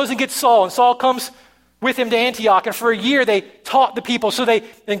 And he goes and gets Saul, and Saul comes with him to Antioch. And for a year, they taught the people. So they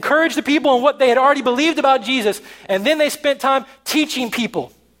encouraged the people in what they had already believed about Jesus. And then they spent time teaching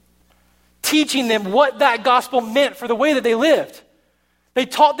people, teaching them what that gospel meant for the way that they lived. They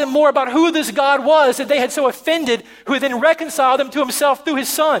taught them more about who this God was that they had so offended, who had then reconciled them to himself through his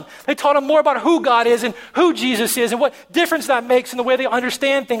Son. They taught them more about who God is and who Jesus is and what difference that makes in the way they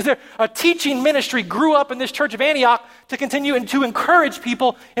understand things. A teaching ministry grew up in this church of Antioch to continue and to encourage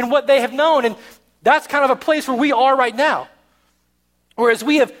people in what they have known. And that's kind of a place where we are right now. Whereas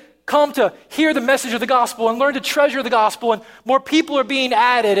we have come to hear the message of the gospel and learn to treasure the gospel, and more people are being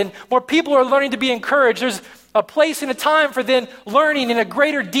added and more people are learning to be encouraged. There's a place and a time for then learning in a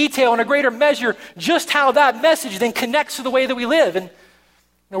greater detail and a greater measure just how that message then connects to the way that we live. And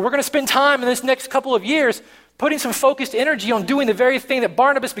we're going to spend time in this next couple of years putting some focused energy on doing the very thing that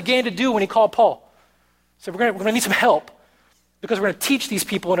Barnabas began to do when he called Paul. So we're going to need some help because we're going to teach these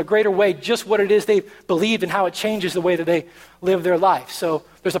people in a greater way just what it is they believe and how it changes the way that they live their life. So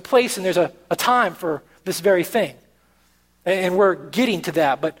there's a place and there's a time for this very thing. And we're getting to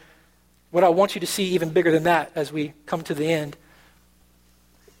that, but what I want you to see even bigger than that as we come to the end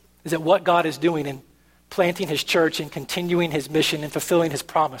is that what God is doing in planting his church and continuing his mission and fulfilling his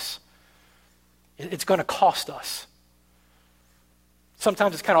promise, it's going to cost us.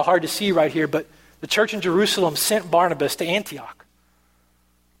 Sometimes it's kind of hard to see right here, but the church in Jerusalem sent Barnabas to Antioch.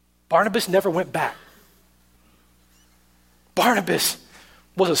 Barnabas never went back. Barnabas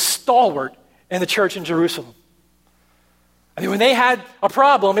was a stalwart in the church in Jerusalem. I mean, when they had a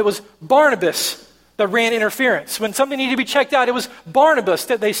problem, it was Barnabas that ran interference. When something needed to be checked out, it was Barnabas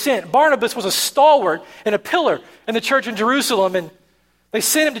that they sent. Barnabas was a stalwart and a pillar in the church in Jerusalem, and they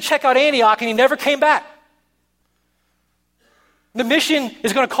sent him to check out Antioch, and he never came back. The mission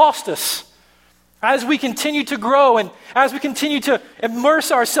is going to cost us. As we continue to grow and as we continue to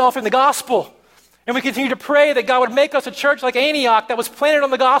immerse ourselves in the gospel, and we continue to pray that God would make us a church like Antioch that was planted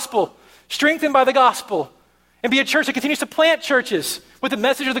on the gospel, strengthened by the gospel, and be a church that continues to plant churches with the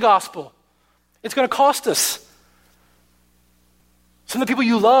message of the gospel. It's going to cost us. Some of the people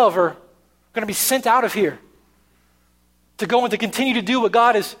you love are going to be sent out of here to go and to continue to do what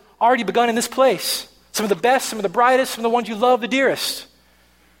God has already begun in this place. Some of the best, some of the brightest, some of the ones you love the dearest.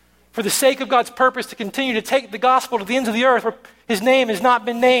 For the sake of God's purpose to continue to take the gospel to the ends of the earth where his name has not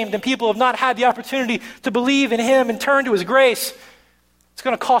been named and people have not had the opportunity to believe in him and turn to his grace. It's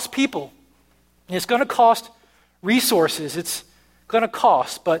going to cost people. And it's going to cost resources. It's going to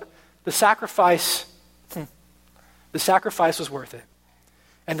cost, but the sacrifice was worth it.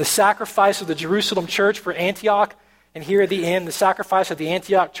 And the sacrifice of the Jerusalem church for Antioch, and here at the end, the sacrifice of the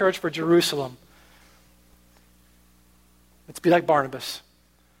Antioch church for Jerusalem, let's be like Barnabas,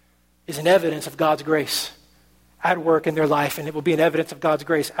 is an evidence of God's grace at work in their life, and it will be an evidence of God's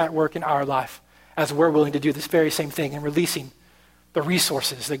grace at work in our life as we're willing to do this very same thing and releasing the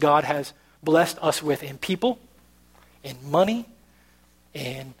resources that God has blessed us with in people, in money,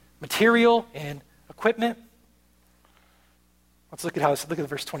 in material, in equipment. Look at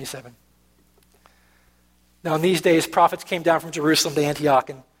verse 27. Now in these days, prophets came down from Jerusalem to Antioch,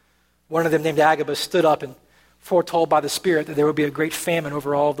 and one of them named Agabus stood up and foretold by the Spirit that there would be a great famine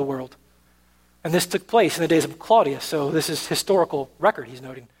over all of the world. And this took place in the days of Claudius, so this is historical record he's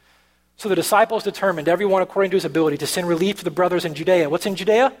noting. So the disciples determined, everyone according to his ability, to send relief to the brothers in Judea. What's in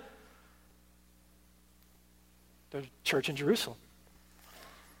Judea? The church in Jerusalem.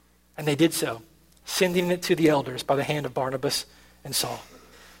 And they did so, sending it to the elders by the hand of Barnabas and Saul.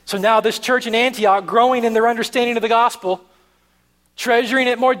 So now this church in Antioch, growing in their understanding of the gospel, treasuring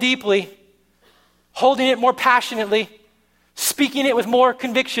it more deeply, holding it more passionately, speaking it with more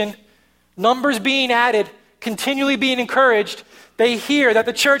conviction, numbers being added, continually being encouraged, they hear that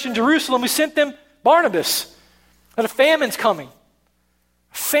the church in Jerusalem who sent them Barnabas, that a famine's coming.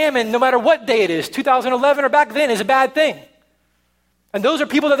 Famine, no matter what day it is, 2011 or back then, is a bad thing. And those are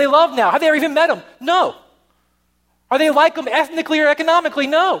people that they love now. Have they ever even met them? No. Are they like them ethnically or economically?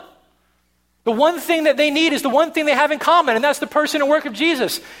 No. The one thing that they need is the one thing they have in common, and that's the person and work of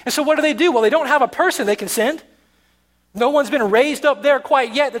Jesus. And so what do? Well, they don't have a person they can send. No one's been raised up there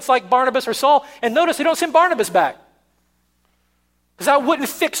quite yet that's like Barnabas or Saul. And notice they don't send Barnabas back, because that wouldn't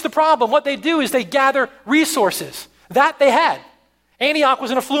fix the problem. What they do is they gather resources. That they had. Antioch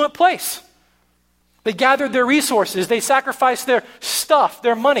was an affluent place. They gathered their resources. They sacrificed their stuff,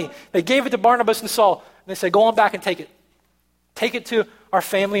 their money. They gave it to Barnabas and Saul. And they said, go on back and take it. Take it to our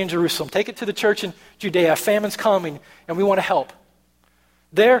family in Jerusalem. Take it to the church in Judea. Famine's coming, and we want to help.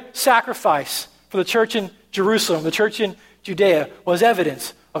 Their sacrifice for the church in Jerusalem, the church in Judea, was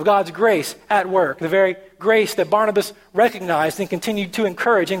evidence of God's grace at work, the very grace that Barnabas recognized and continued to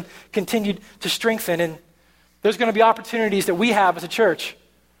encourage and continued to strengthen. And there's going to be opportunities that we have as a church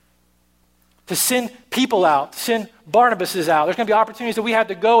to send people out, to send Barnabases out. There's going to be opportunities that we have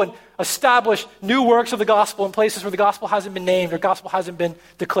to go and establish new works of the gospel in places where the gospel hasn't been named or gospel hasn't been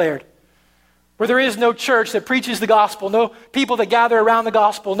declared. Where there is no church that preaches the gospel, no people that gather around the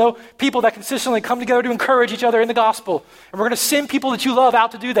gospel, no people that consistently come together to encourage each other in the gospel. And we're going to send people that you love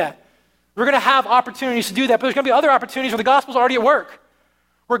out to do that. We're going to have opportunities to do that, but there's going to be other opportunities where the gospel's already at work,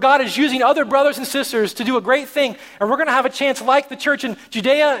 where God is using other brothers and sisters to do a great thing. And we're going to have a chance, like the church in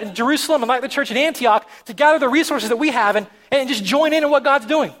Judea and Jerusalem and like the church in Antioch, to gather the resources that we have and just join in what God's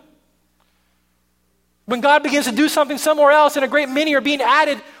doing. When God begins to do something somewhere else and a great many are being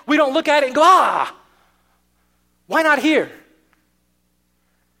added, we don't look at it and go, why not here?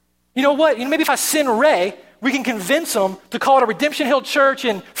 You know what? Maybe if I send Ray, we can convince him to call it a Redemption Hill Church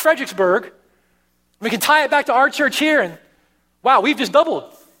in Fredericksburg. We can tie it back to our church here, and wow, we've just doubled.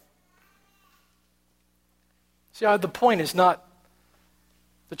 See, the point is not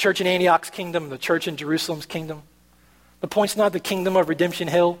the church in Antioch's kingdom, the church in Jerusalem's kingdom. The point's not the kingdom of Redemption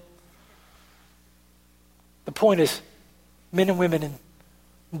Hill. The point is men and women and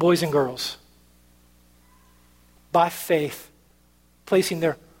boys and girls, by faith, placing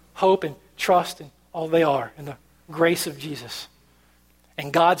their hope and trust in all they are in the grace of Jesus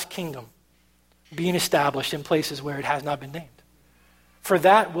and God's kingdom being established in places where it has not been named. For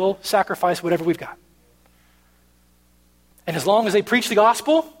that, we'll sacrifice whatever we've got. And as long as they preach the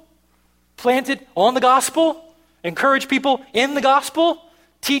gospel, planted on the gospel, encourage people in the gospel,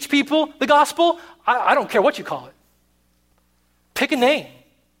 teach people the gospel, I don't care what you call it. Pick a name.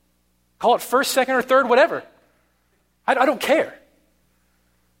 Call it first, second, or third, whatever. I don't care.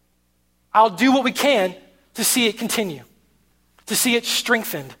 I'll do what we can to see it continue, to see it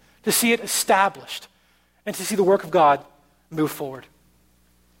strengthened, to see it established, and to see the work of God move forward.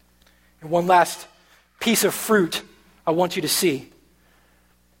 And one last piece of fruit I want you to see.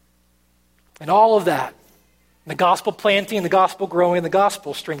 And all of that, the gospel planting, the gospel growing, the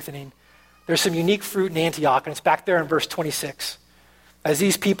gospel strengthening, there's some unique fruit in Antioch, and it's back there in verse 26. As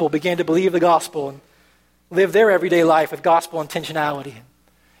these people began to believe the gospel and live their everyday life with gospel intentionality, and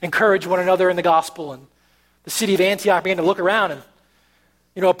encourage one another in the gospel, and the city of Antioch began to look around, and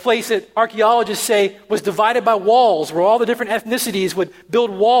a place that archaeologists say was divided by walls, where all the different ethnicities would build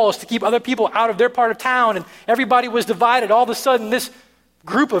walls to keep other people out of their part of town, and everybody was divided. All of a sudden, this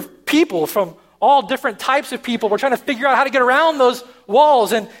group of people from all different types of people were trying to figure out how to get around those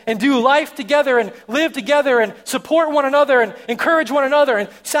walls and do life together and live together and support one another and encourage one another and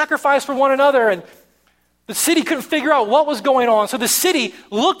sacrifice for one another. And the city couldn't figure out what was going on. So the city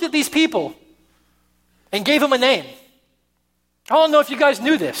looked at these people and gave them a name. I don't know if you guys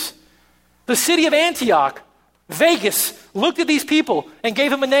knew this. The city of Antioch, Vegas, looked at these people and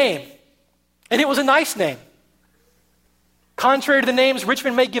gave them a name. And it was a nice name. Contrary to the names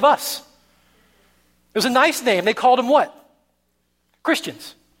Richmond may give us. It was a nice name. They called them what?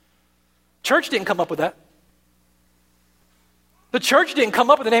 Christians. Church didn't come up with that. The church didn't come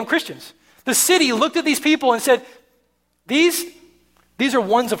up with the name Christians. The city looked at these people and said, these are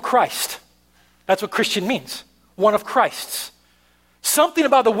ones of Christ. That's what Christian means. One of Christ's. Something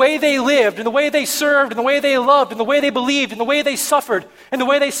about the way they lived and the way they served and the way they loved and the way they believed and the way they suffered and the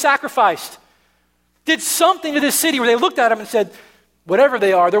way they sacrificed did something to this city where they looked at them and said, whatever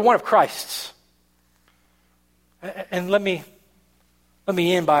they are, they're one of Christ's. And let me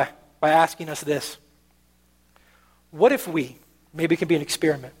end by asking us this. What if maybe it can be an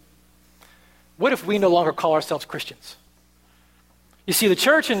experiment, what if we no longer call ourselves Christians? You see, the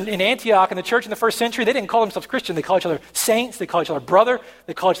church in Antioch and the church in the first century, they didn't call themselves Christian. They called each other saints. They called each other brother.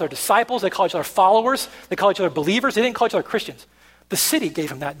 They called each other disciples. They called each other followers. They called each other believers. They didn't call each other Christians. The city gave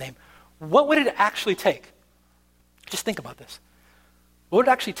them that name. What would it actually take? Just think about this. What would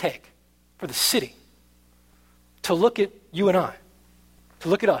it actually take for the city to look at you and I, to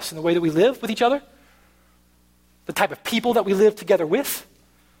look at us and the way that we live with each other, the type of people that we live together with,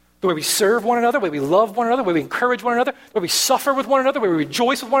 the way we serve one another, the way we love one another, the way we encourage one another, the way we suffer with one another, the way we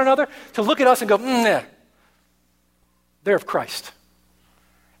rejoice with one another, to look at us and go, nah, they're of Christ.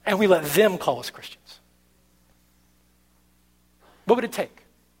 And we let them call us Christians. What would it take?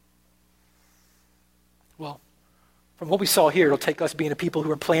 Well, from what we saw here, it'll take us being a people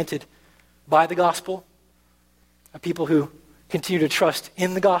who are planted by the gospel, a people who continue to trust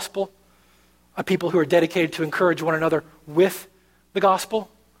in the gospel, a people who are dedicated to encourage one another with the gospel,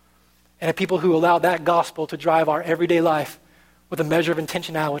 and a people who allow that gospel to drive our everyday life with a measure of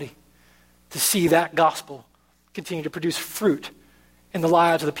intentionality to see that gospel continue to produce fruit in the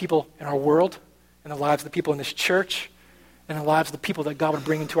lives of the people in our world, in the lives of the people in this church, and in the lives of the people that God would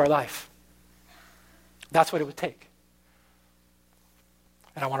bring into our life. That's what it would take.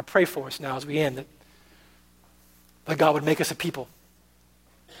 And I want to pray for us now as we end that God would make us a people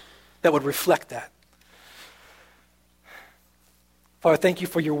that would reflect that. Father, thank you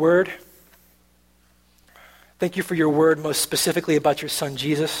for your word. Thank you for your word, most specifically about your son,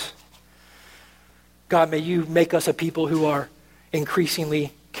 Jesus. God, may you make us a people who are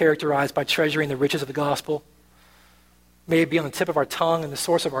increasingly characterized by treasuring the riches of the gospel. May it be on the tip of our tongue and the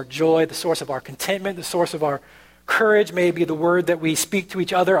source of our joy, the source of our contentment, the source of our courage. May it be the word that we speak to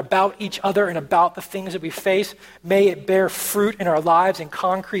each other and about the things that we face. May it bear fruit in our lives in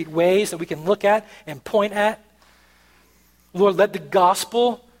concrete ways that we can look at and point at. Lord, let the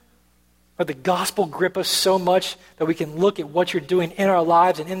gospel grip us so much that we can look at what you're doing in our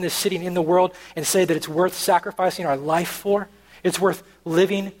lives and in this city and in the world and say that it's worth sacrificing our life for. It's worth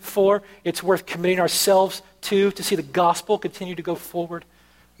living for. It's worth committing ourselves to see the gospel continue to go forward.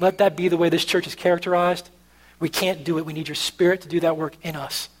 Let that be the way this church is characterized. We can't do it. We need your Spirit to do that work in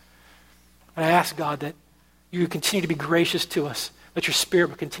us. And I ask, God, that you would continue to be gracious to us, that your Spirit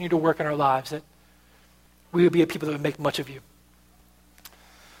would continue to work in our lives, that we would be a people that would make much of you.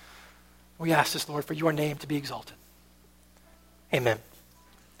 We ask this, Lord, for your name to be exalted. Amen.